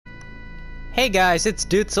Hey guys, it's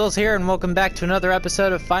Dutzel here, and welcome back to another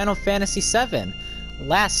episode of Final Fantasy VII.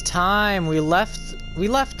 Last time we left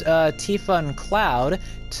Tifa and Cloud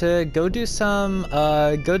to go do some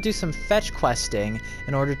fetch questing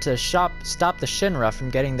in order to stop the Shinra from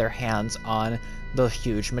getting their hands on the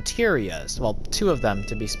huge materias. Well, two of them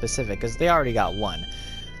to be specific, because they already got one.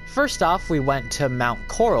 First off, we went to Mount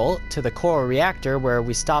Coral, to the Coral Reactor, where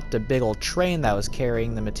we stopped a big old train that was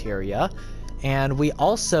carrying the materia. And we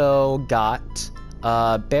also got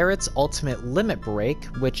Barrett's ultimate limit break,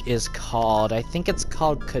 which is called, I think it's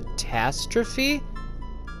called Catastrophe?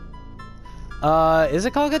 Is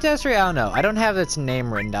it called Catastrophe? I don't know. I don't have its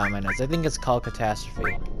name written down in my notes. I think it's called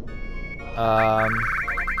Catastrophe.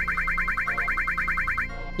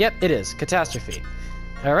 Yep, it is. Catastrophe.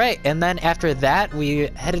 Alright, and then after that,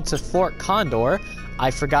 we headed to Fort Condor.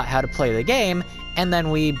 I forgot how to play the game, and then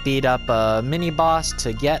we beat up a mini-boss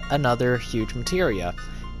to get another huge materia.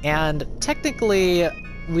 And technically,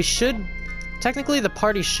 the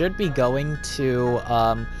party should be going to,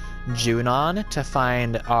 Junon to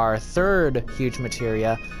find our third huge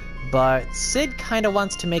materia, but Sid kinda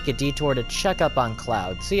wants to make a detour to check up on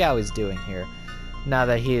Cloud, see how he's doing here, now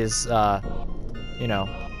that he is, you know,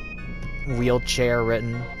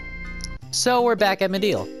 wheelchair-ridden. So we're back at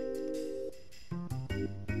Mideel.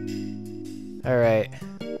 Alright,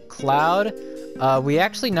 Cloud, we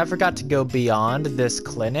actually never got to go beyond this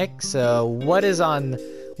clinic, so what is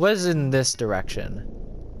in this direction?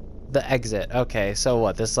 The exit. Okay, so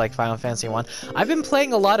what, this is like Final Fantasy 1? I've been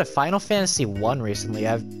playing a lot of Final Fantasy 1 recently.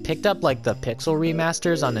 I've picked up like the Pixel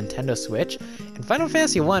remasters on Nintendo Switch, and Final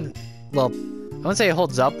Fantasy 1, well, I wouldn't say it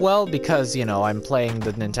holds up well because, you know, I'm playing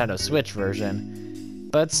the Nintendo Switch version,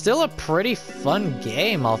 but it's still a pretty fun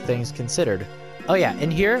game, all things considered. Oh yeah,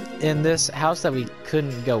 and here, in this house that we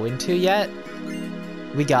couldn't go into yet,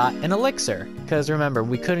 we got an elixir. Because remember,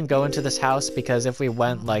 we couldn't go into this house because if we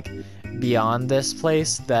went, like, beyond this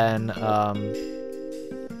place, then,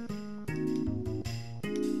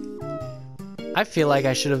 I feel like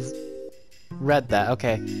I should have read that.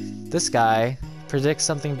 Okay, this guy predicts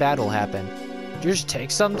something bad will happen. Did you just take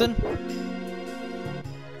something?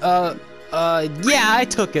 Yeah, I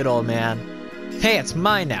took it, old man. Hey, it's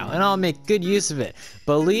mine now, and I'll make good use of it.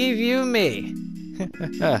 Believe you me.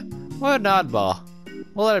 What an oddball.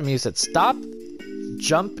 We'll let him use it. Stop.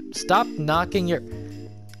 Jump. Stop knocking your...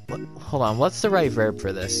 Hold on, what's the right verb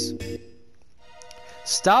for this?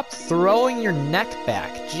 Stop throwing your neck back.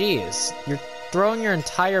 Jeez. You're throwing your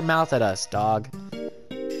entire mouth at us, dog.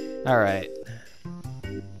 Alright.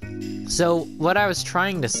 So, what I was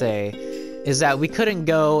trying to say is that we couldn't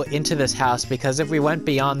go into this house because if we went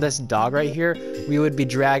beyond this dog right here, we would be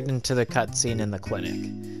dragged into the cutscene in the clinic.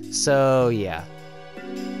 So, yeah.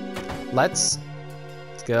 Let's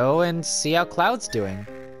go and see how Cloud's doing.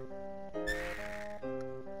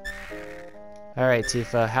 Alright,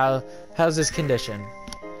 Tifa, how's his condition?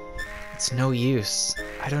 It's no use.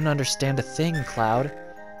 I don't understand a thing, Cloud.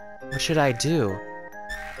 What should I do?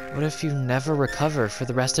 What if you never recover for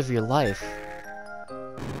the rest of your life?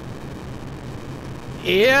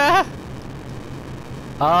 Yeah?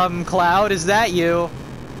 Cloud, is that you?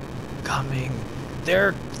 Coming.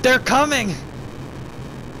 They're coming!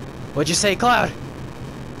 What'd you say, Cloud?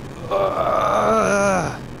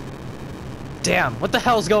 Damn, what the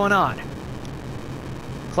hell's going on?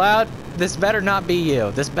 Cloud, this better not be you.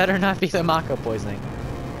 This better not be the Mako poisoning.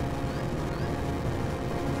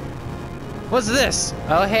 What's this?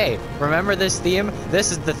 Oh hey, remember this theme?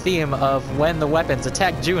 This is the theme of when the weapons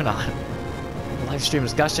attack Junon. Life stream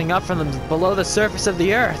is gushing up from below the surface of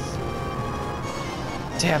the earth.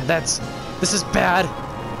 Damn, this is bad.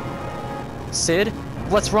 Sid,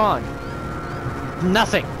 what's wrong?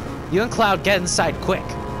 Nothing. You and Cloud get inside quick.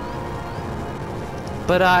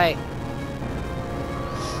 But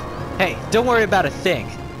hey, don't worry about a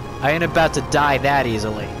thing. I ain't about to die that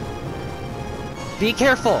easily. Be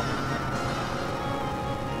careful.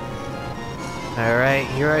 Alright,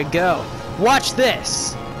 here I go. Watch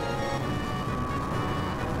this!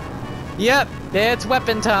 Yep, it's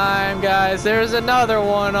weapon time, guys. There's another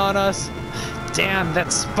one on us. Damn,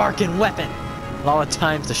 that sparking weapon. All the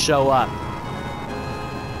time to show up.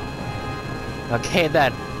 Okay,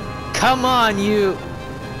 then. Come on, you...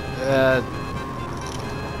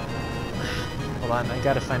 Hold on, I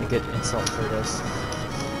gotta find a good insult for this.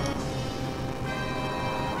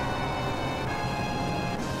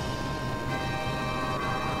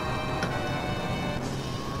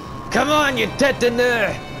 Come on, you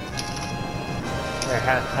déteneur! Here,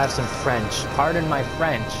 have some French. Pardon my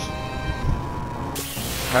French.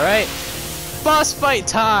 Alright. Boss fight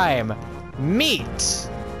time! Meet!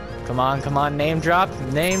 Come on, come on, name drop.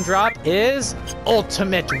 Name drop is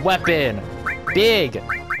ultimate weapon. Big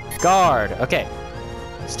guard. Okay.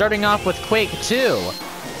 Starting off with Quake 2.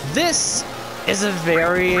 This is a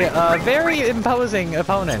very imposing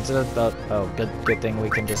opponent. Oh, good thing we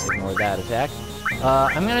can just ignore that attack.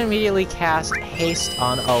 I'm gonna immediately cast haste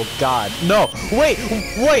on. Oh God, no! Wait!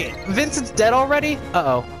 Vincent's dead already?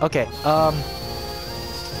 Uh-oh. Okay.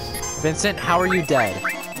 Vincent, how are you dead?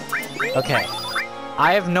 Okay.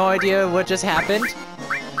 I have no idea what just happened.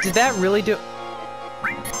 Did that really do?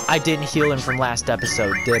 I didn't heal him from last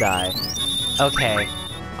episode, did I? Okay.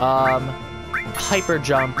 Hyper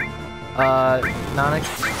jump.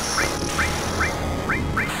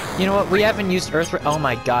 You know what? We haven't used Earth. Oh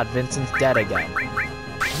my God, Vincent's dead again.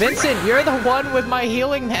 Vincent, you're the one with my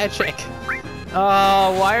healing magic.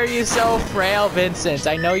 Oh, why are you so frail, Vincent?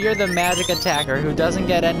 I know you're the magic attacker who doesn't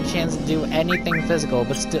get any chance to do anything physical,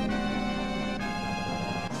 but still.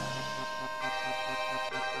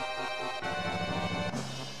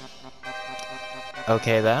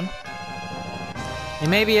 Okay then. You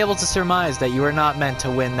may be able to surmise that you are not meant to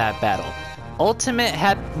win that battle.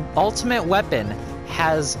 Ultimate weapon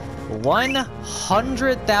has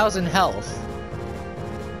 100,000 health,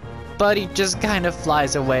 but he just kind of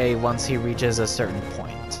flies away once he reaches a certain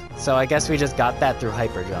point. So I guess we just got that through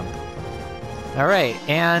hyper jump. All right,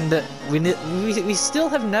 and we still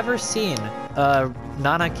have never seen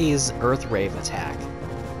Nanaki's Earth Rave attack.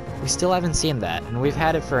 We still haven't seen that, and we've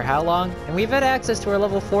had it for how long? And we've had access to our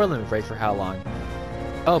level 4 limit break for how long?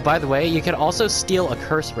 Oh, by the way, you can also steal a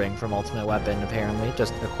curse ring from Ultimate Weapon, apparently,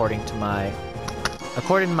 just according to my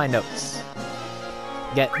notes.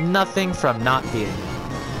 Get nothing from not beating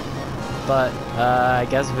it. But, I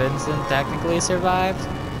guess Vincent technically survived.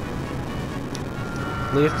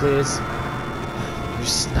 Leave, please. You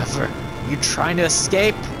snuffer. You trying to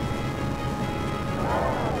escape?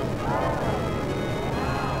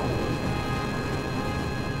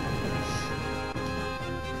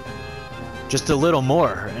 Just a little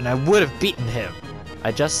more, and I would have beaten him.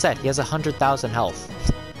 I just said he has 100,000 health.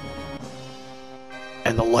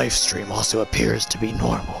 And the live stream also appears to be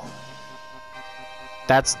normal.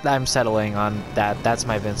 I'm settling on that. That's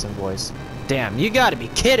my Vincent voice. Damn, you gotta be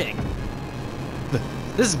kidding!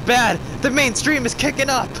 This is bad! The main stream is kicking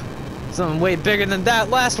up! Something way bigger than that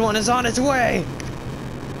last one is on its way!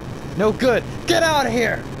 No good! Get out of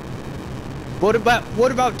here! What about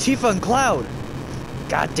Tifa and Cloud?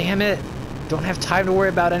 God damn it! Don't have time to worry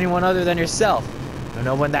about anyone other than yourself. Don't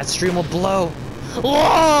know when that stream will blow.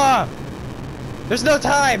 Ah! There's no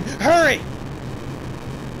time! Hurry!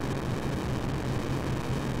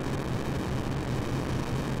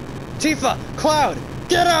 Tifa! Cloud!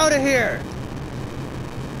 Get out of here!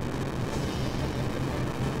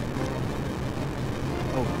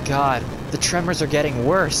 Oh God, the tremors are getting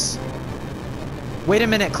worse. Wait a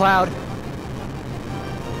minute, Cloud.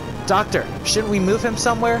 Doctor, shouldn't we move him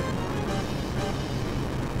somewhere?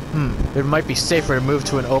 It might be safer to move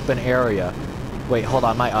to an open area. Wait, hold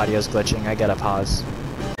on, my audio's glitching. I gotta pause.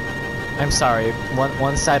 I'm sorry,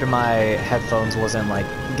 one side of my headphones wasn't, like,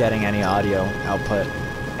 getting any audio output.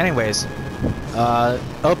 Anyways,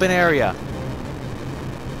 open area.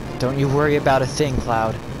 Don't you worry about a thing,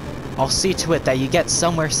 Cloud. I'll see to it that you get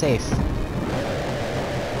somewhere safe.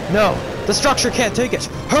 No! The structure can't take it!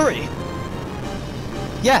 Hurry!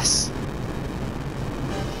 Yes!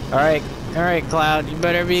 Alright, Cloud, you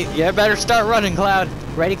better start running, Cloud.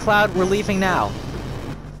 Ready, Cloud? We're leaving now.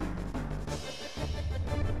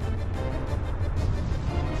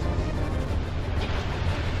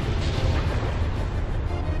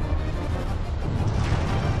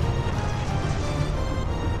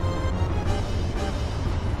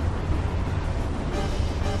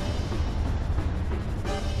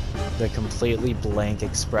 The completely blank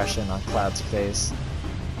expression on Cloud's face.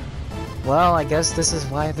 Well, I guess this is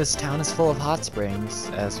why this town is full of hot springs,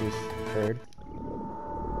 as we've heard.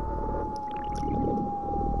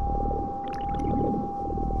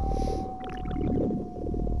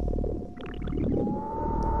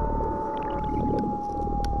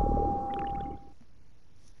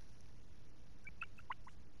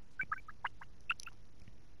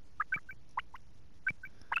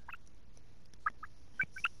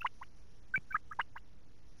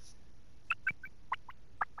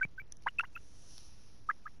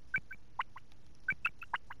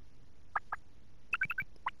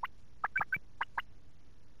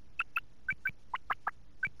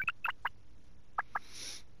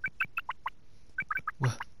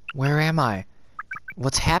 Where am I?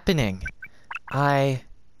 What's happening?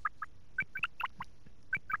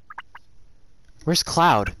 Where's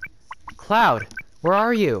Cloud? Cloud, where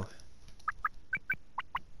are you?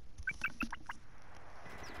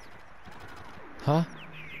 Huh?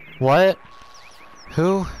 What?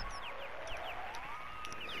 Who?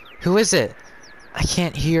 Who is it? I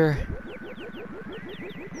can't hear.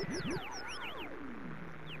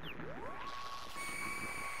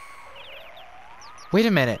 Wait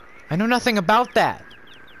a minute. I know nothing about that.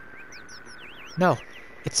 No,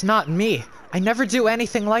 it's not me. I never do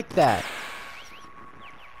anything like that.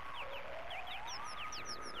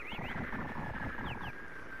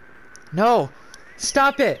 No!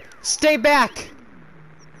 Stop it! Stay back!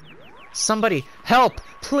 Somebody, help!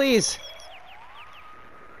 Please!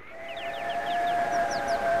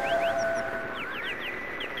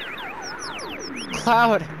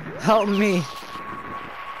 Cloud, help me!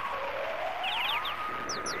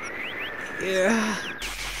 Yeah.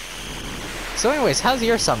 So anyways, how's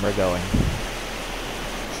your summer going?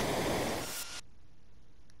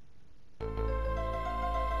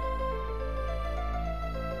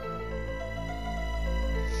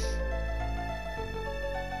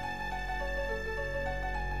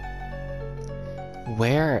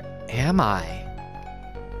 Where am I?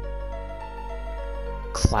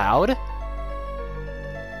 Cloud?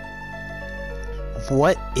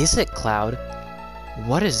 What is it, Cloud?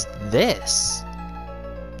 What is this?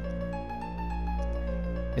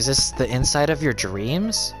 Is this the inside of your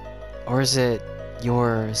dreams? Or is it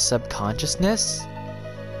your subconsciousness?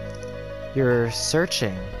 You're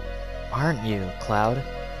searching, aren't you, Cloud?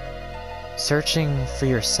 Searching for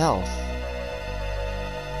yourself.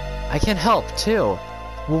 I can help, too.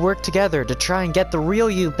 We'll work together to try and get the real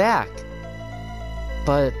you back.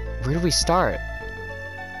 But where do we start?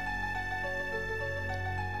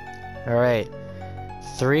 Alright.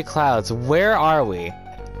 3 clouds. Where are we?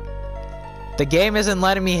 The game isn't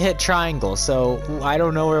letting me hit triangle, so I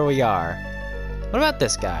don't know where we are. What about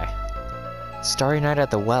this guy? Starry night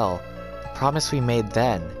at the well. The promise we made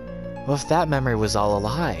then. What if that memory was all a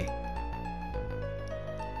lie?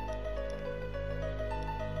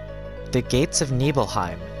 The gates of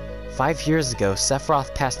Nibelheim. 5 years ago,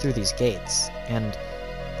 Sephiroth passed through these gates, and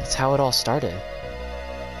that's how it all started.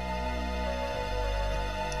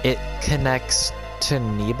 It connects to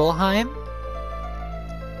Nibelheim?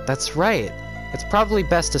 That's right. It's probably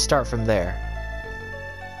best to start from there.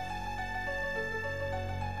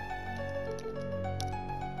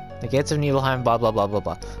 The gates of Nibelheim, blah blah blah blah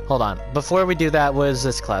blah. Hold on. Before we do that, what does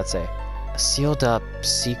this cloud say? A sealed up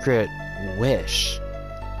secret wish.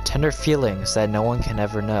 Tender feelings that no one can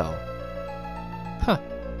ever know. Huh.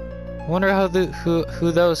 I wonder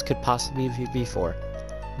who those could possibly be for.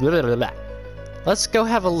 Blah, blah, blah, blah. Let's go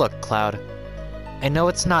have a look, Cloud. I know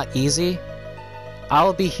it's not easy.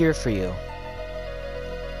 I'll be here for you.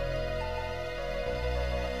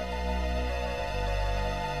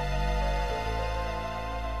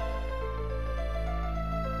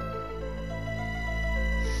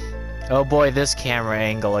 Oh boy, this camera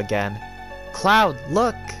angle again. Cloud,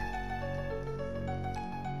 look!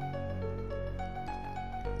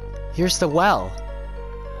 Here's the well.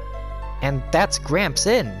 And that's Gramps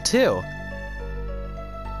Inn, too.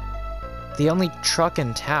 The only truck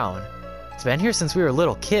in town. It's been here since we were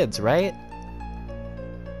little kids, right?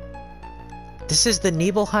 This is the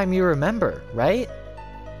Nibelheim you remember, right?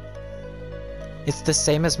 It's the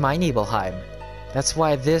same as my Nibelheim. That's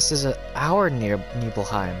why this is our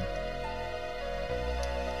Nibelheim.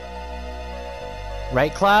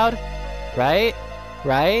 Right, Cloud? Right?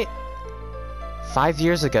 Right? 5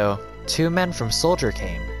 years ago, 2 men from Soldier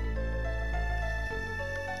came.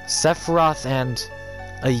 Sephiroth and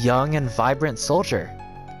a young and vibrant soldier.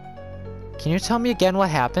 Can you tell me again what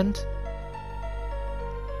happened?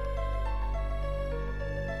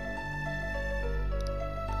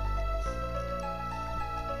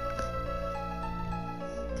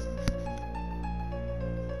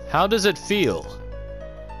 How does it feel?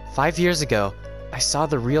 5 years ago, I saw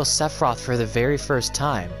the real Sephiroth for the very first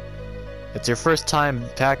time. It's your first time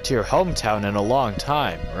back to your hometown in a long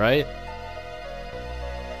time, right?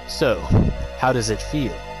 So, how does it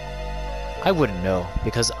feel? I wouldn't know,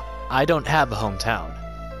 because I don't have a hometown.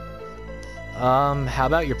 How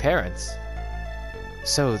about your parents?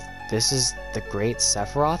 So, this is the great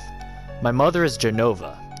Sephiroth? My mother is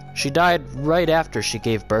Genova. She died right after she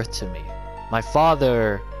gave birth to me. My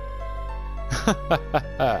father...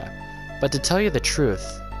 But to tell you the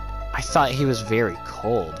truth, I thought he was very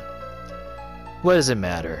cold. What does it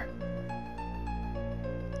matter?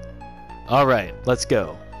 Alright, let's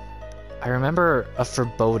go. I remember a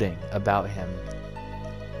foreboding about him.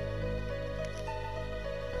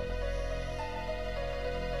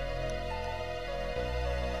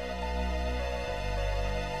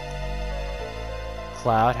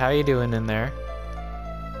 Cloud, how you doing in there?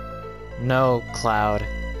 No, Cloud.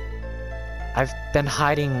 I've been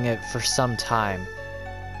hiding it for some time,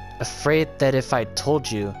 afraid that if I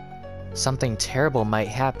told you, something terrible might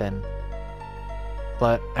happen.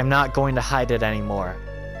 But I'm not going to hide it anymore.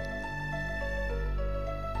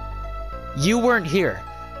 You weren't here.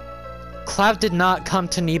 Cloud did not come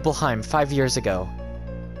to Nibelheim 5 years ago.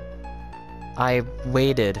 I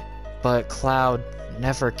waited, but Cloud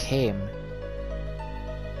never came.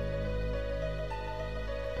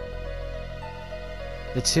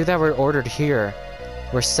 The two that were ordered here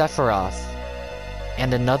were Sephiroth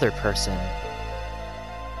and another person.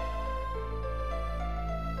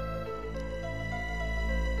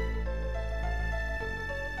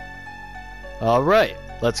 Alright,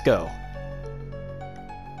 let's go.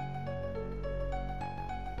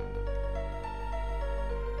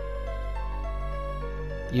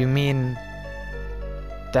 You mean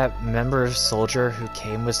that member of Soldier who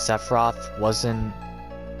came with Sephiroth wasn't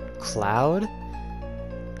Cloud?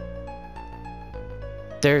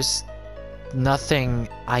 There's nothing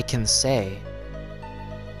I can say.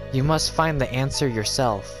 You must find the answer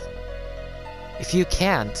yourself. If you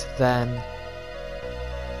can't, then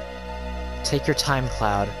take your time,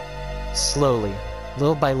 Cloud. Slowly,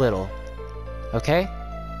 little by little. Okay?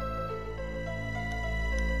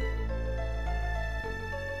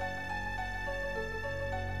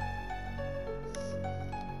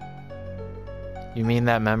 You mean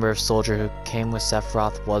that member of Soldier who came with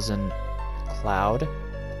Sephiroth wasn't Cloud?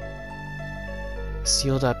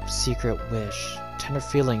 Sealed up secret wish. Tender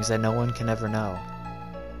feelings that no one can ever know.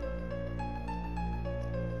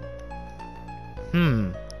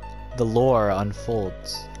 The lore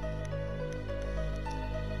unfolds.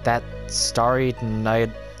 That starry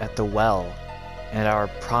night at the well, and our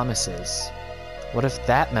promises. What if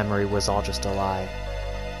that memory was all just a lie?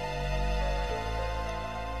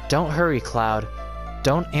 Don't hurry, Cloud.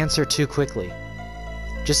 Don't answer too quickly.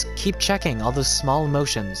 Just keep checking all those small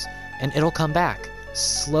emotions, and it'll come back,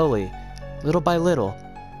 slowly, little by little.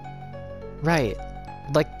 Right,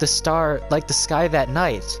 like the sky that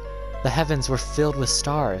night. The heavens were filled with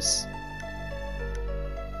stars.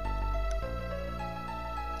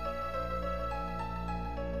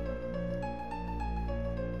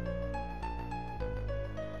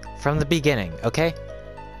 From the beginning, okay?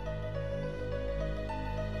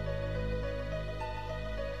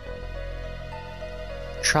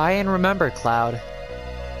 Try and remember, Cloud.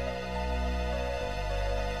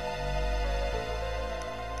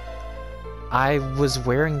 I was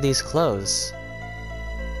wearing these clothes.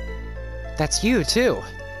 That's you, too.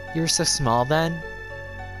 You were so small then.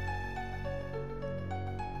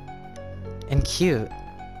 And cute.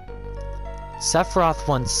 Sephiroth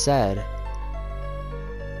once said,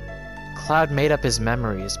 Cloud made up his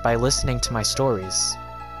memories by listening to my stories.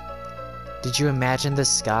 Did you imagine this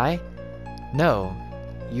sky? No,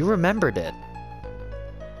 you remembered it.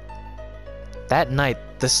 That night,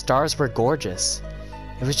 the stars were gorgeous.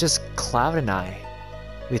 It was just Cloud and I.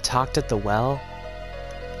 We talked at the well.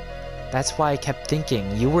 That's why I kept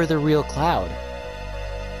thinking you were the real Cloud.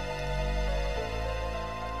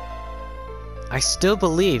 I still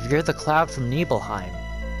believe you're the Cloud from Nibelheim.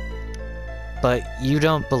 But you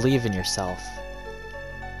don't believe in yourself.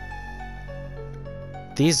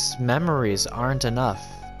 These memories aren't enough.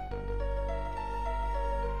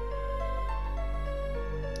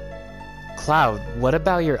 Cloud, what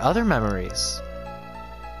about your other memories?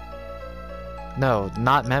 No,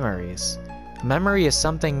 not memories. Memory is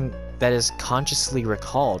something that is consciously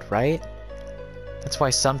recalled, right? That's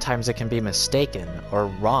why sometimes it can be mistaken or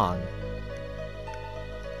wrong.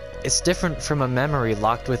 It's different from a memory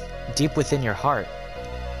locked deep within your heart.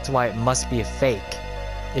 That's why it must be a fake.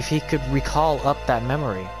 If he could recall up that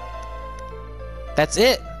memory. That's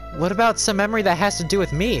it! What about some memory that has to do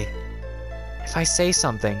with me? If I say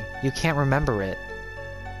something, you can't remember it.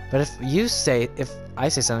 But if I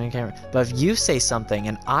say something, you can't. But if you say something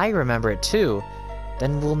and I remember it too,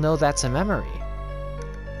 then we'll know that's a memory.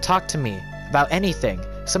 Talk to me about anything,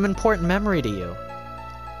 some important memory to you.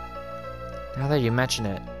 Now that you mention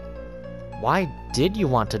it, why did you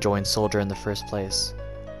want to join Soldier in the first place?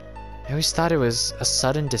 I always thought it was a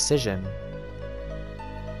sudden decision.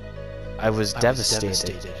 I was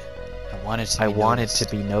devastated. I wanted to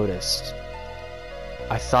be noticed.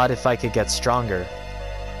 I thought if I could get stronger,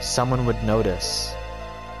 someone would notice.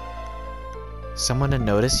 Someone to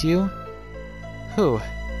notice you? Who?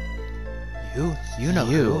 You know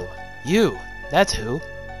who. You, that's who.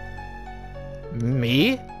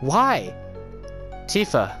 Me? Why?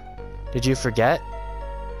 Tifa, did you forget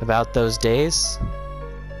about those days?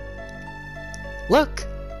 Look!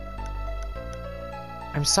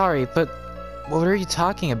 I'm sorry, but what are you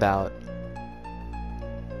talking about?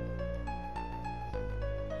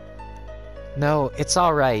 No, it's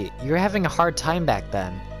alright. You were having a hard time back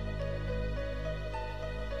then.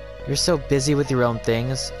 You're so busy with your own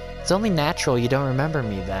things. It's only natural you don't remember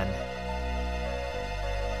me then.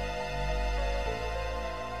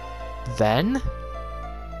 Then?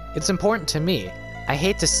 It's important to me. I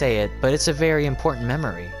hate to say it, but it's a very important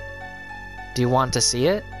memory. Do you want to see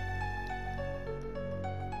it?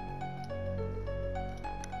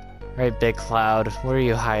 Alright, Big Cloud, what are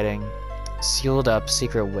you hiding? Sealed up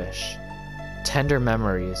secret wish. Tender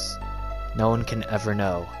memories. No one can ever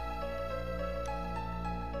know.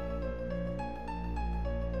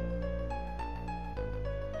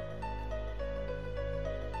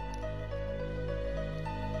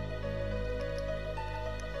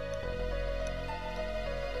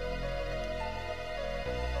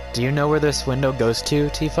 Do you know where this window goes to,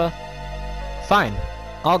 Tifa? Fine,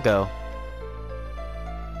 I'll go.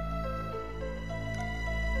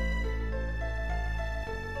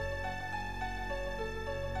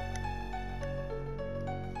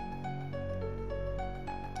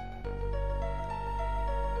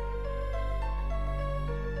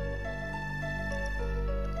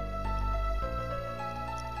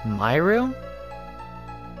 My room?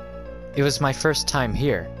 It was my first time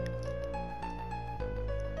here.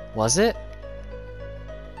 Was it?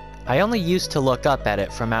 I only used to look up at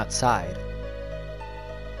it from outside.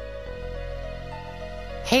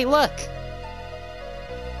 Hey, look!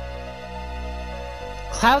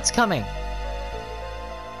 Cloud's coming!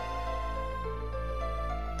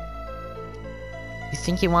 You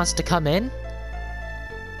think he wants to come in?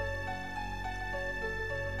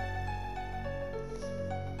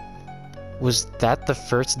 Was that the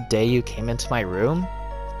first day you came into my room?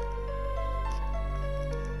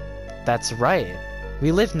 That's right.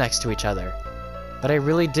 We lived next to each other. But I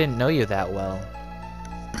really didn't know you that well.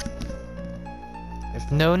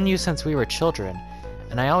 I've known you since we were children,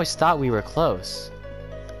 and I always thought we were close.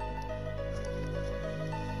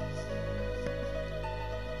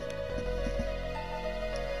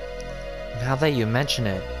 Now that you mention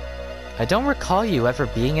it, I don't recall you ever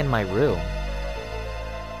being in my room.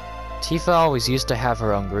 Tifa always used to have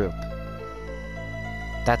her own group.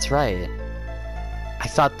 That's right. I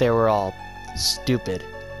thought they were all stupid.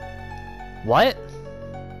 What?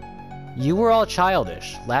 You were all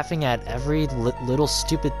childish, laughing at every little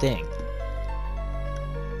stupid thing.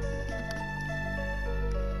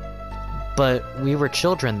 But we were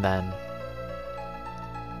children then.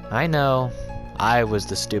 I know, I was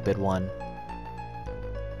the stupid one.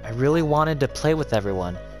 I really wanted to play with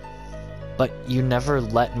everyone, but you never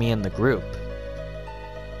let me in the group.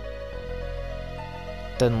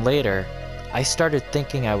 Then later, I started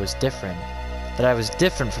thinking I was different, that I was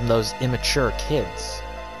different from those immature kids.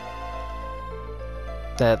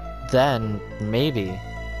 That then, maybe,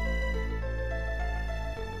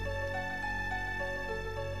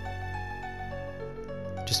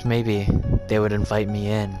 just maybe, they would invite me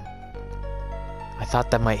in. I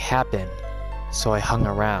thought that might happen, so I hung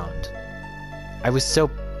around. I was so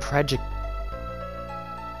prejudiced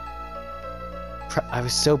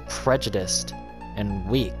and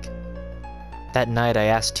weak. That night I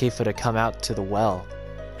asked Tifa to come out to the well.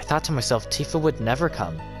 I thought to myself Tifa would never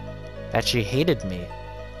come, that she hated me.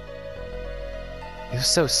 It was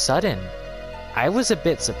so sudden. I was a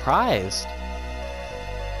bit surprised.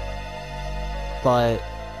 But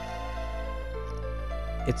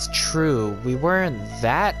it's true, we weren't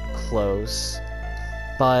that close,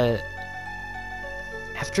 but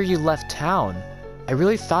after you left town, I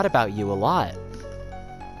really thought about you a lot.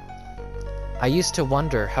 I used to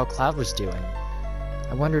wonder how Cloud was doing.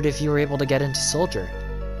 I wondered if you were able to get into Soldier.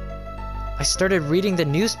 I started reading the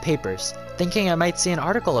newspapers, thinking I might see an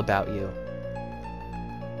article about you.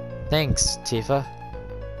 Thanks, Tifa.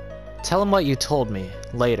 Tell him what you told me,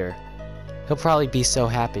 later. He'll probably be so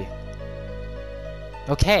happy.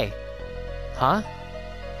 Okay. Huh?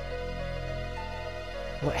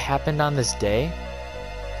 What happened on this day?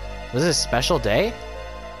 Was it a special day?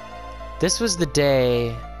 This was the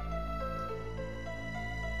day...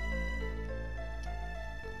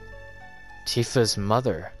 Tifa's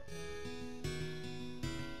mother.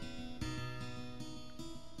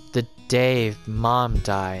 The day Mom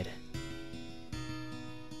died.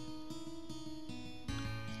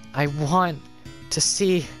 I want to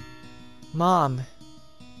see Mom.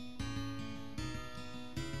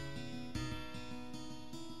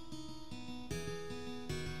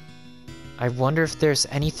 I wonder if there's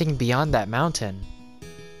anything beyond that mountain.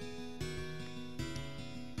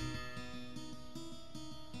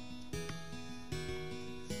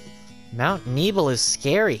 Mount Nebel is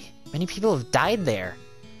scary. Many people have died there.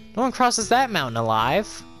 No one crosses that mountain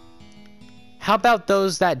alive. How about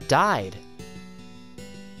those that died?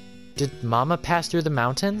 Did Mama pass through the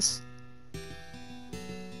mountains?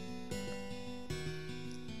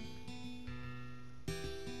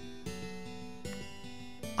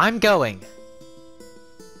 I'm going.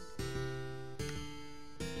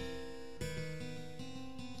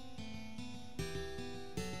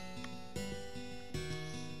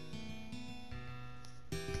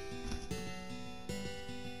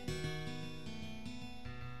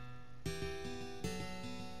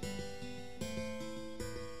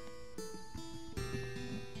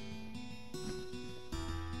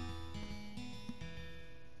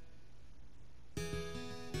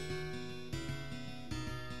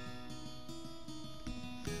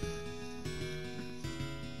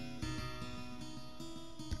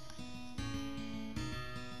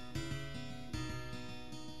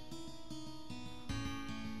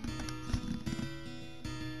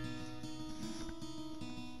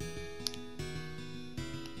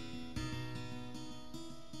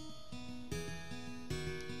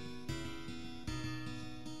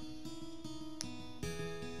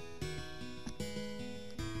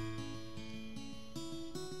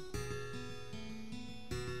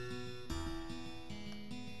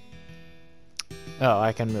 Oh,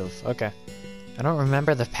 I can move. Okay. I don't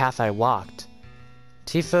remember the path I walked.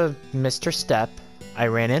 Tifa missed her step. I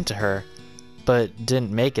ran into her, but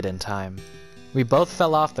didn't make it in time. We both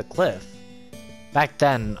fell off the cliff. Back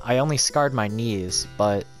then, I only scarred my knees,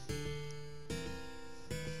 but...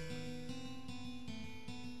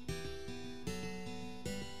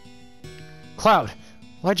 Cloud,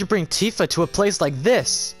 why'd you bring Tifa to a place like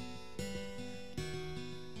this?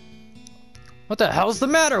 What the hell's the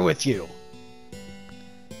matter with you?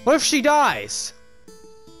 What if she dies?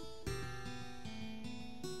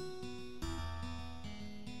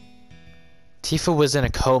 Tifa was in a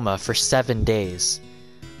coma for 7 days.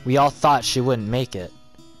 We all thought she wouldn't make it.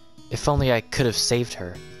 If only I could have saved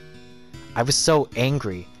her. I was so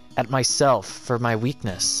angry at myself for my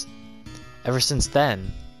weakness. Ever since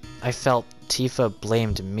then, I felt Tifa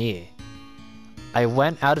blamed me. I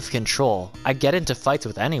went out of control. I get into fights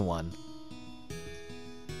with anyone.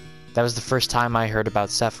 That was the first time I heard about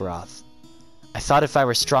Sephiroth. I thought if I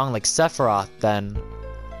were strong like Sephiroth, then...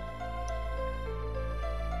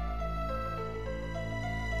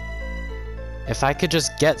 If I could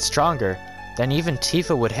just get stronger, then even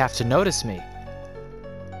Tifa would have to notice me.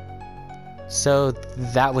 So,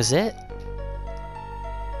 that was it?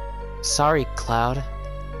 Sorry, Cloud.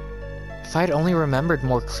 If I'd only remembered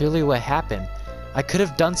more clearly what happened, I could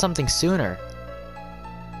have done something sooner.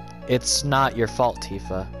 It's not your fault,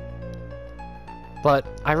 Tifa. But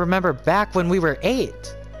I remember back when we were 8.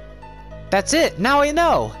 That's it, now I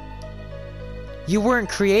know! You weren't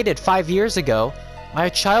created 5 years ago. My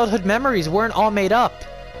childhood memories weren't all made up.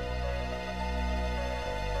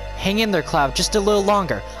 Hang in there, Cloud, just a little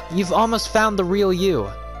longer. You've almost found the real you.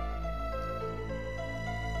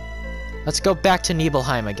 Let's go back to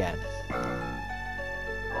Nibelheim again.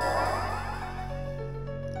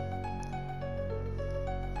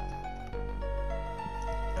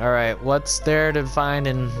 Alright, what's there to find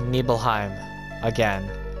in Nibelheim again?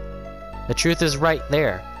 The truth is right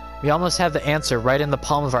there. We almost have the answer right in the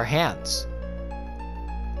palm of our hands.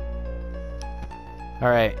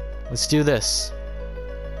 Alright, let's do this.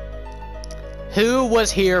 Who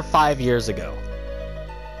was here 5 years ago?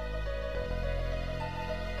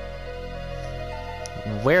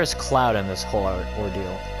 Where's Cloud in this whole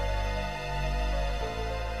ordeal?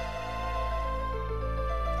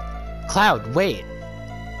 Cloud, wait!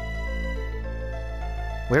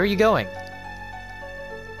 Where are you going?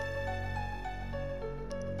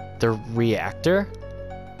 The reactor?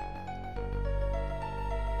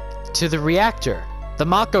 To the reactor! The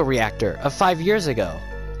Mako reactor of 5 years ago.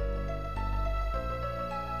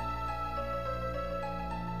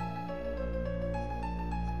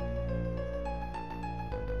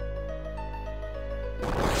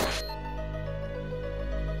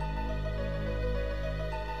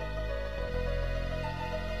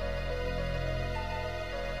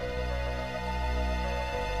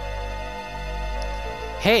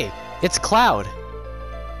 Hey, it's Cloud.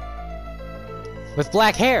 With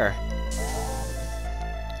black hair.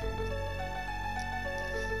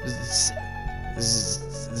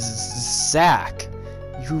 Zack,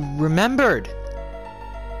 you remembered.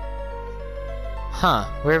 Huh,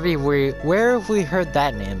 where have we heard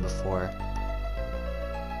that name before?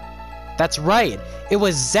 That's right, it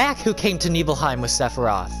was Zack who came to Nibelheim with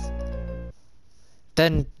Sephiroth.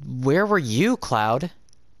 Then where were you, Cloud?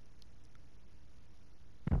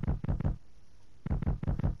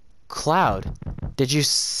 Cloud, did you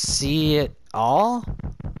see it all?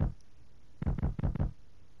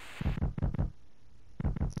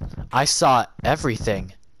 I saw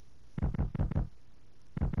everything.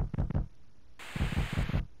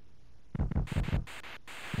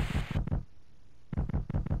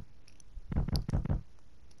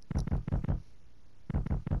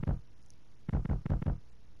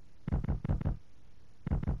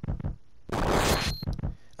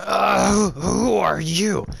 Who are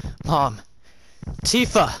you? Mom.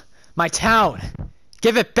 Tifa! My town!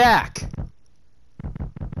 Give it back!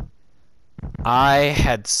 I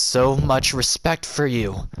had so much respect for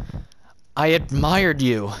you. I admired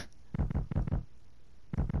you.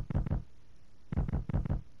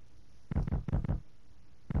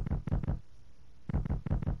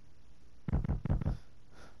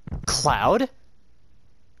 Cloud?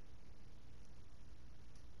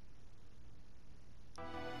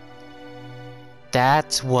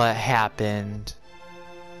 That's what happened.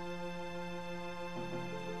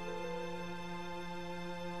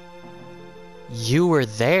 You were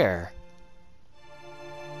there.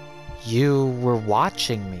 You were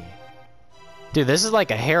watching me. Dude, this is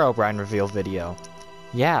like a Herobrine reveal video.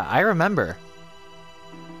 Yeah, I remember.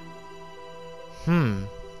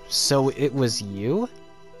 So it was you?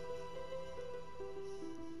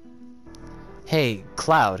 Hey,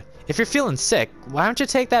 Cloud, if you're feeling sick, why don't you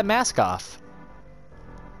take that mask off?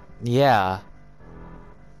 Yeah.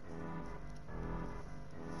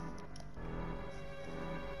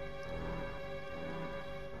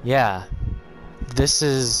 Yeah. This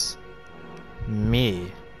is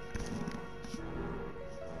me.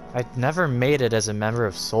 I'd never made it as a member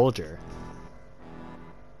of Soldier.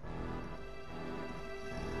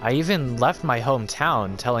 I even left my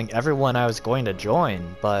hometown telling everyone I was going to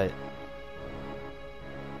join, but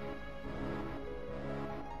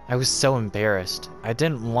I was so embarrassed. I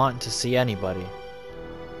didn't want to see anybody.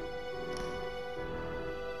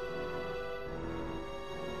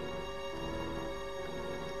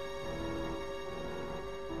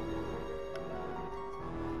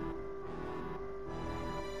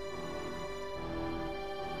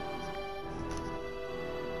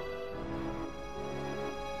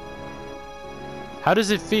 How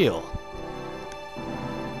does it feel?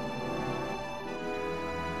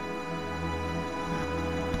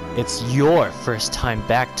 It's your first time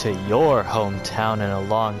back to your hometown in a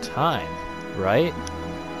long time, right?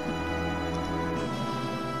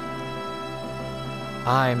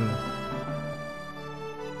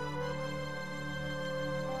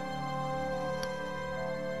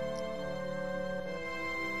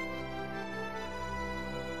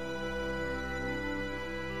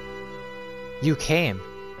 You came.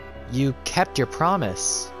 You kept your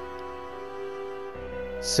promise.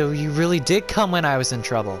 So you really did come when I was in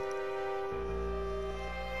trouble.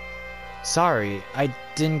 Sorry, I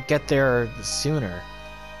didn't get there sooner.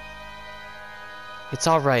 It's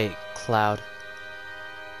alright, Cloud.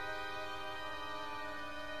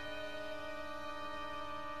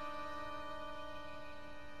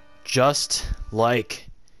 Just like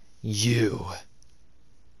you.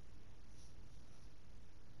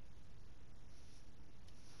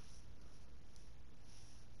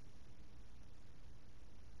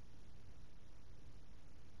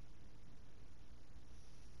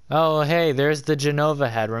 Oh, hey, there's the Genova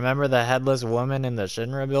head. Remember the headless woman in the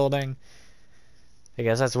Shinra building? I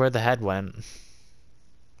guess that's where the head went.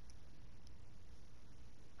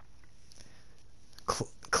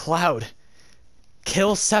 Cloud,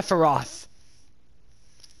 kill Sephiroth.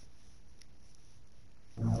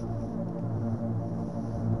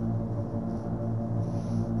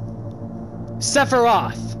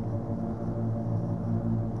 Sephiroth!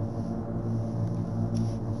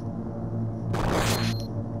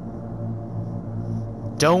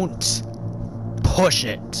 Don't push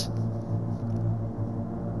it.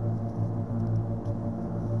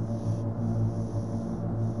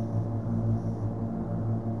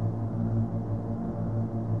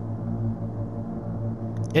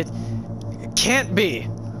 It can't be.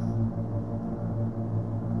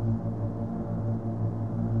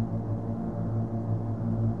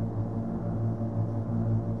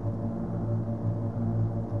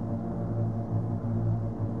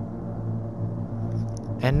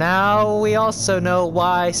 And now we also know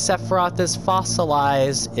why Sephiroth is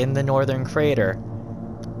fossilized in the Northern Crater.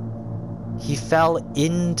 He fell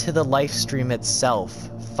into the life stream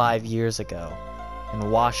itself 5 years ago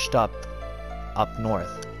and washed up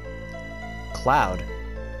north. Cloud.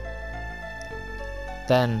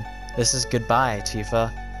 Then this is goodbye,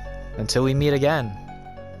 Tifa. Until we meet again.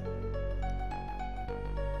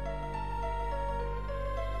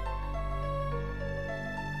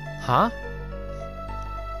 Huh?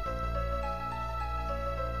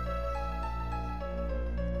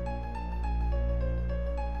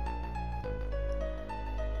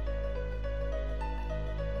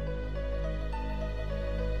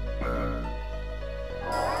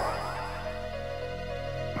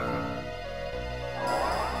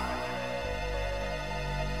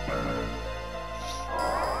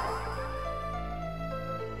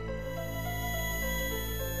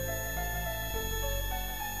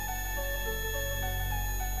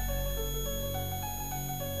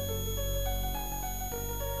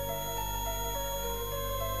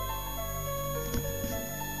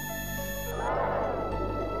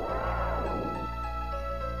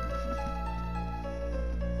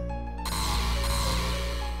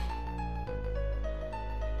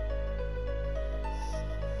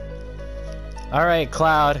 Alright,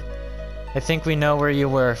 Cloud. I think we know where you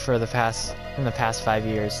were in the past 5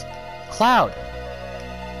 years. Cloud!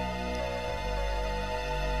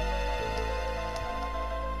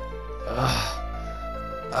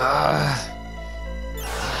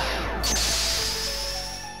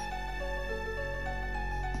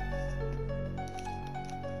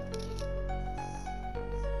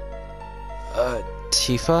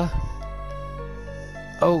 Tifa?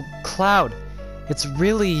 Oh, Cloud, it's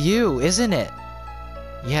really you, isn't it?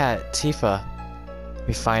 Yeah, Tifa.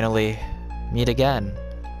 We finally meet again.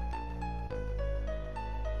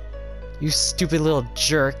 You stupid little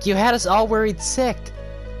jerk, you had us all worried sick.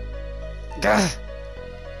 Gah.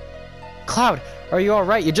 Cloud, are you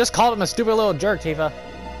alright? You just called him a stupid little jerk, Tifa.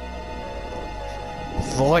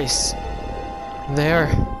 Voice. There.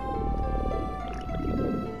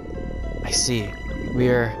 I see.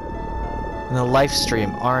 We're in the live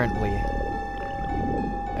stream, aren't we?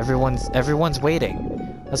 Everyone's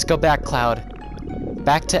waiting. Let's go back, Cloud.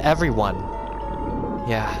 Back to everyone.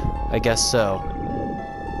 Yeah, I guess so.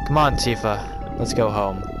 Come on, Tifa. Let's go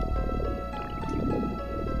home.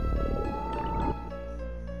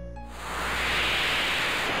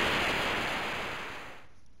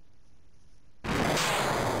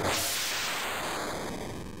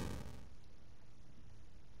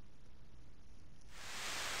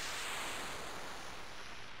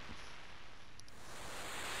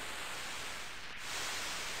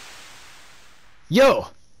 Yo!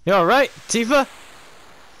 You alright, Tifa?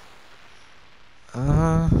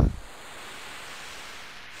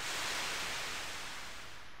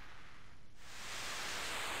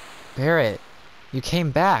 Barrett, you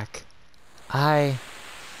came back.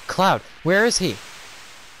 Cloud, where is he?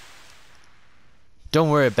 Don't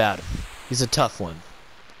worry about him. He's a tough one.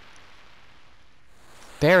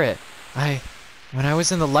 Barrett, when I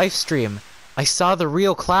was in the live stream, I saw the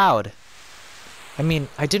real Cloud. I mean,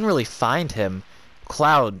 I didn't really find him.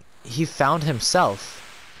 Cloud, he found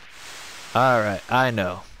himself. Alright, I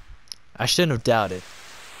know. I shouldn't have doubted.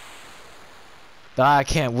 But I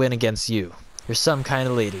can't win against you. You're some kind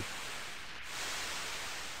of lady.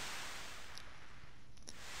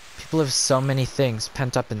 People have so many things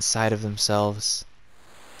pent up inside of themselves.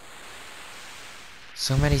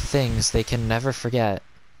 So many things they can never forget.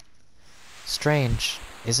 Strange,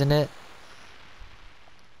 isn't it?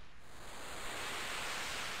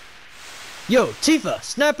 Yo, Tifa,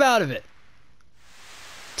 snap out of it!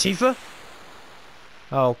 Tifa?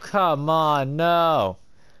 Oh, come on, no.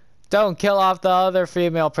 Don't kill off the other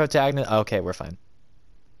female protagonist. Okay, we're fine.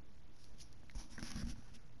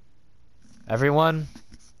 Everyone,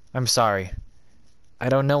 I'm sorry. I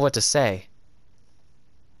don't know what to say.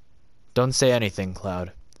 Don't say anything,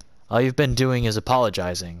 Cloud. All you've been doing is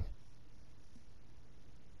apologizing.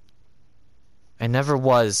 I never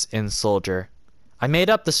was in Soldier. I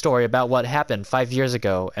made up the story about what happened 5 years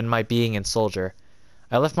ago and my being in Soldier.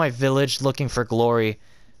 I left my village looking for glory,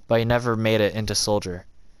 but I never made it into Soldier.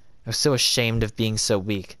 I was so ashamed of being so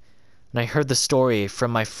weak, and I heard the story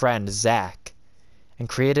from my friend Zach, and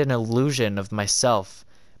created an illusion of myself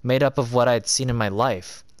made up of what I'd seen in my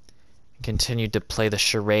life, and continued to play the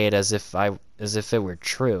charade as if it were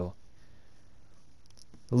true.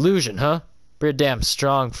 Illusion, huh? Pretty damn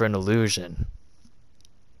strong for an illusion.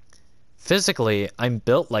 Physically, I'm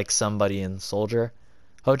built like somebody in Soldier.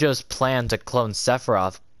 Hojo's plan to clone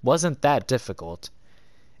Sephiroth wasn't that difficult.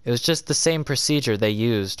 It was just the same procedure they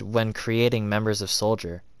used when creating members of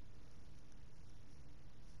Soldier.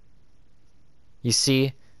 You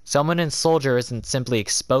see, someone in Soldier isn't simply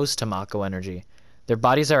exposed to Mako energy. Their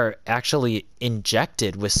bodies are actually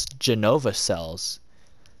injected with Genova cells.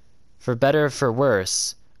 For better or for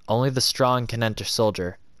worse, only the strong can enter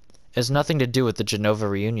Soldier. It has nothing to do with the Genova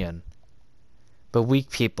reunion. But weak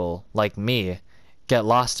people, like me, get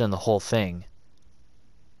lost in the whole thing.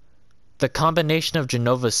 The combination of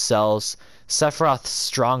Genova's cells, Sephiroth's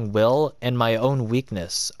strong will, and my own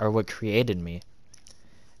weakness are what created me.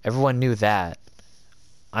 Everyone knew that.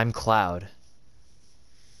 I'm Cloud.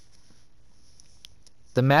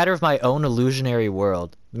 The matter of my own illusionary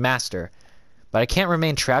world, master, but I can't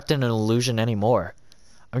remain trapped in an illusion anymore.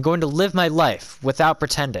 I'm going to live my life without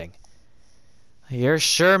pretending. You're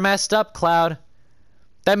sure messed up, Cloud.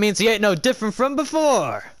 That means he ain't no different from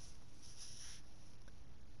before.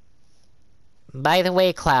 By the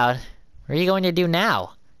way, Cloud, what are you going to do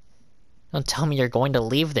now? Don't tell me you're going to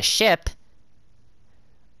leave the ship.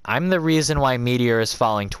 I'm the reason why Meteor is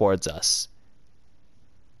falling towards us.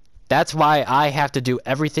 That's why I have to do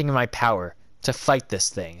everything in my power to fight this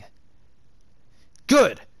thing.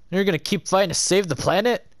 Good! You're gonna keep fighting to save the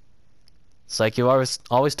planet? It's like you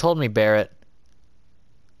always told me, Barrett.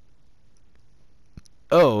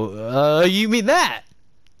 Oh, you mean that?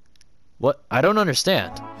 What? I don't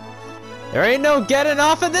understand. There ain't no getting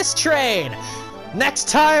off of this train! Next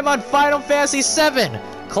time on Final Fantasy VII,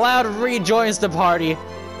 Cloud rejoins the party,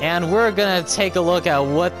 and we're gonna take a look at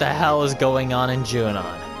what the hell is going on in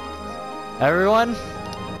Junon. Everyone,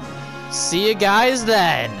 see you guys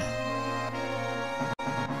then!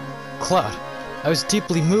 Cloud, I was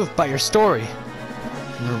deeply moved by your story.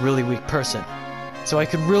 You're a really weak person, so I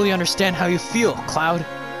could really understand how you feel, Cloud.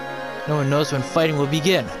 No one knows when fighting will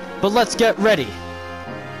begin, but let's get ready!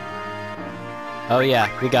 Oh yeah,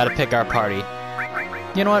 we gotta pick our party.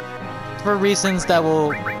 You know what? For reasons that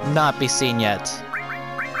will not be seen yet,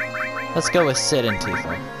 let's go with Sid and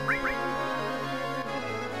Tifa.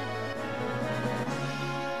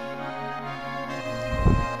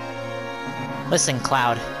 Listen,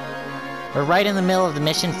 Cloud. We're right in the middle of the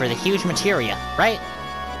mission for the huge materia, right?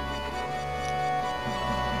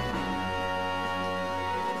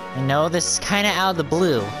 I know this is kinda out of the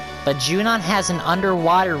blue, but Junon has an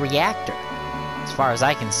underwater reactor. As far as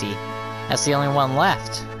I can see, that's the only one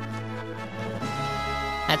left.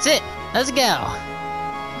 That's it! Let's go!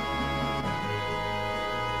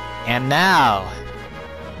 And now,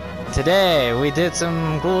 today we did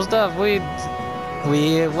some cool stuff. We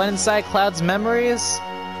went inside Cloud's memories.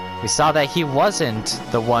 We saw that he wasn't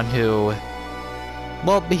the one who...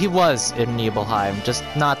 Well, he was in Nibelheim, just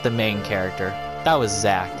not the main character. That was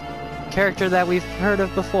Zack. Character that we've heard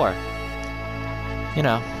of before. You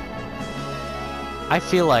know, I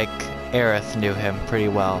feel like Aerith knew him pretty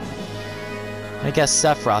well. I guess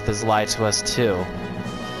Sephiroth has lied to us too.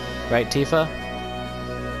 Right, Tifa?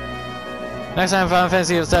 Next time Final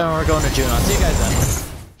Fantasy VII, we're going to Junon. See you guys then.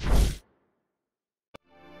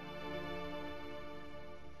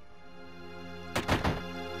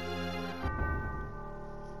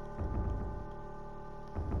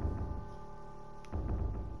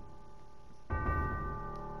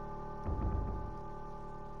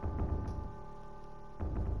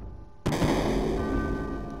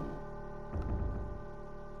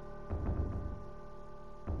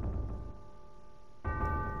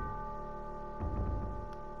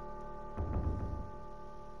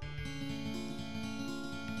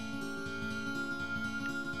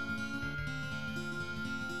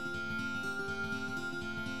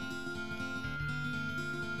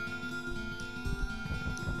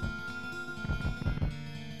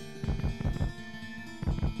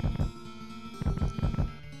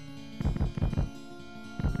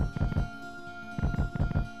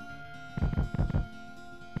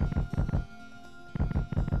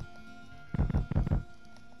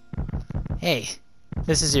 Hey,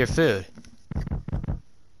 this is your food.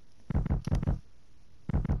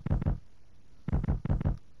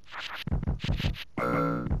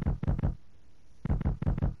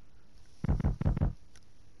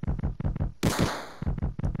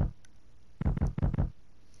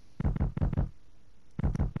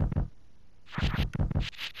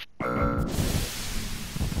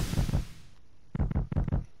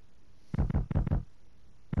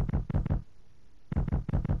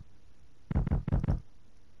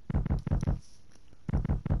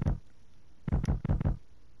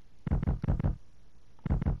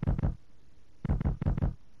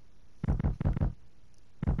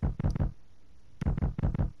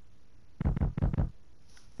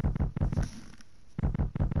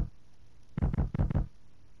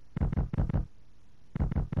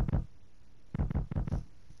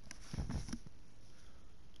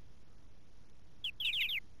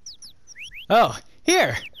 Oh,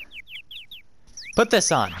 here! Put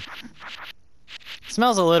this on.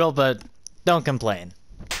 Smells a little, but don't complain.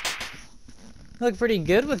 You look pretty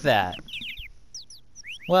good with that.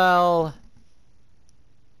 Well...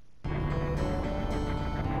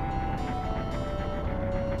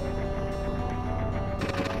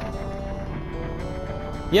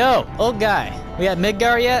 Yo, old guy, we at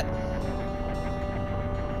Midgar yet?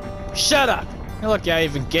 Shut up! You're lucky I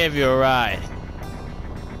even gave you a ride.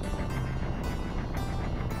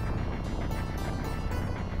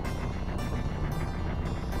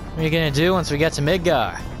 What are you gonna do once we get to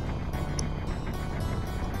Midgar?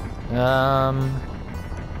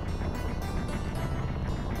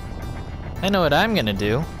 I know what I'm gonna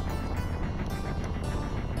do.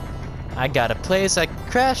 I got a place I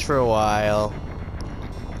could crash for a while.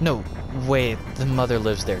 No, wait, the mother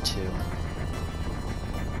lives there too.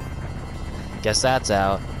 Guess that's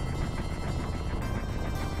out.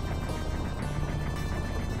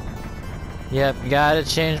 Yep, gotta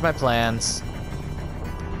change my plans.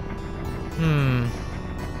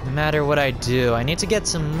 No matter what I do, I need to get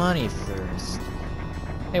some money first.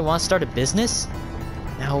 Hey, wanna start a business?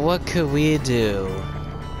 Now what could we do?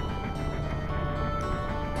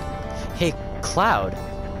 Cloud?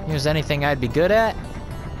 There's anything I'd be good at?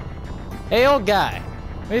 Hey, old guy,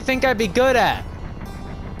 what do you think I'd be good at?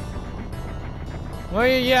 What are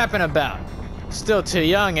you yapping about? Still too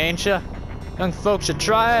young, ain't ya? Young folks should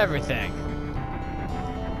try everything.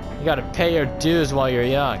 You gotta pay your dues while you're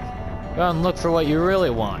young. Go out and look for what you really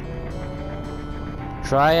want.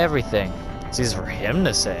 Try everything. It's easy for him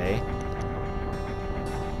to say.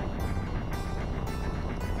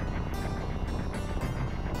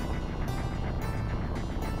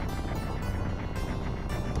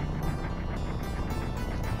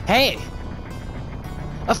 Hey!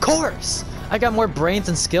 Of course! I got more brains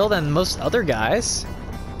and skill than most other guys.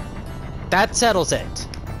 That settles it.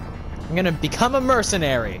 I'm gonna become a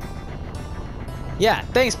mercenary. Yeah,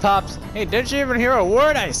 thanks, Pops. Hey, didn't you even hear a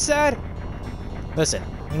word I said? Listen,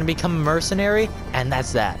 I'm gonna become a mercenary, and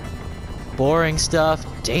that's that. Boring stuff,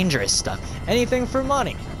 dangerous stuff, anything for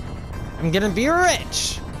money. I'm gonna be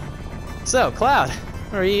rich. So, Cloud,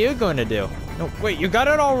 what are you going to do? No, wait, you got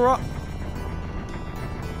it all wrong.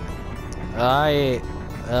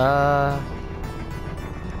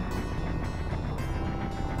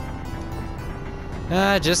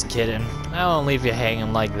 Just kidding. I won't leave you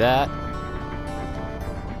hanging like that.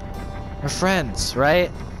 We're friends,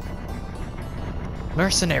 right?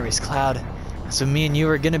 Mercenaries, Cloud. That's what me and you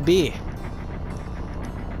are gonna be.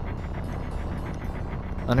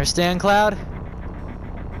 Understand, Cloud?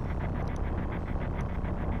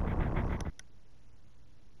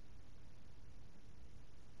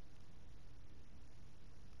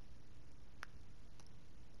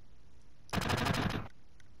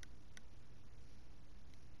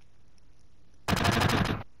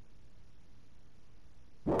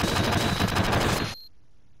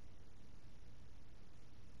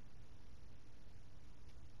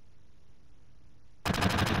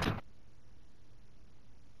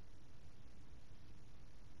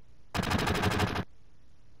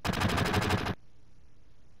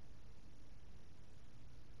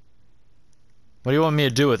 What do you want me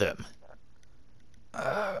to do with him?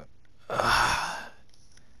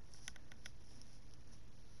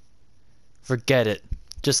 Forget it.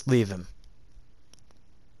 Just leave him.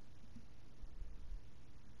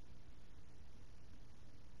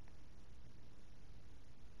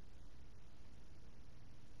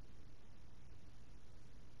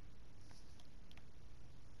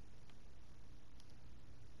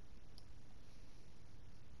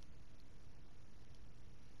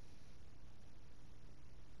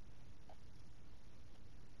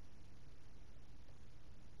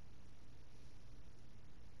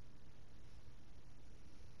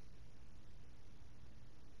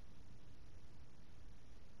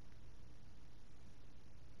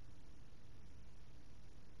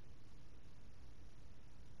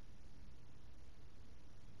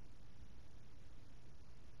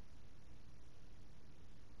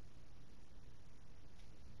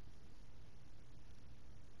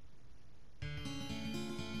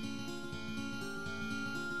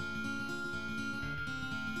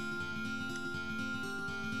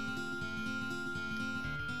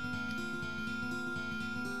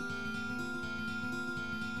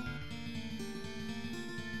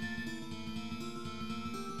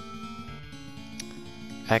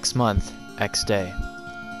 X month, X day.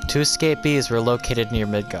 2 escapees were located near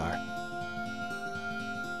Midgar.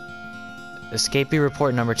 Escapee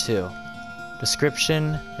report number 2.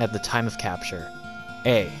 Description at the time of capture.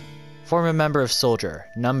 A. Former member of Soldier.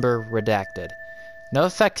 Number redacted. No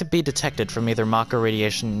effect could be detected from either Mako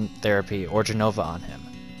radiation therapy or Genova on him.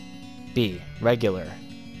 B. Regular.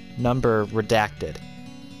 Number redacted.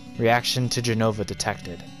 Reaction to Genova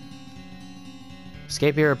detected.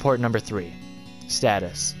 Escapee report number 3.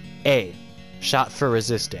 Status. A. Shot for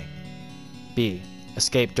resisting. B.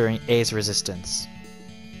 Escape during A's resistance.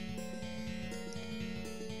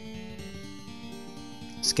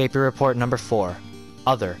 Escapee report number 4.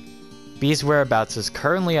 Other. B's whereabouts is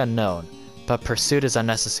currently unknown, but pursuit is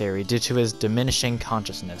unnecessary due to his diminishing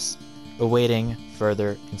consciousness. Awaiting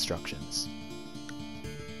further instructions.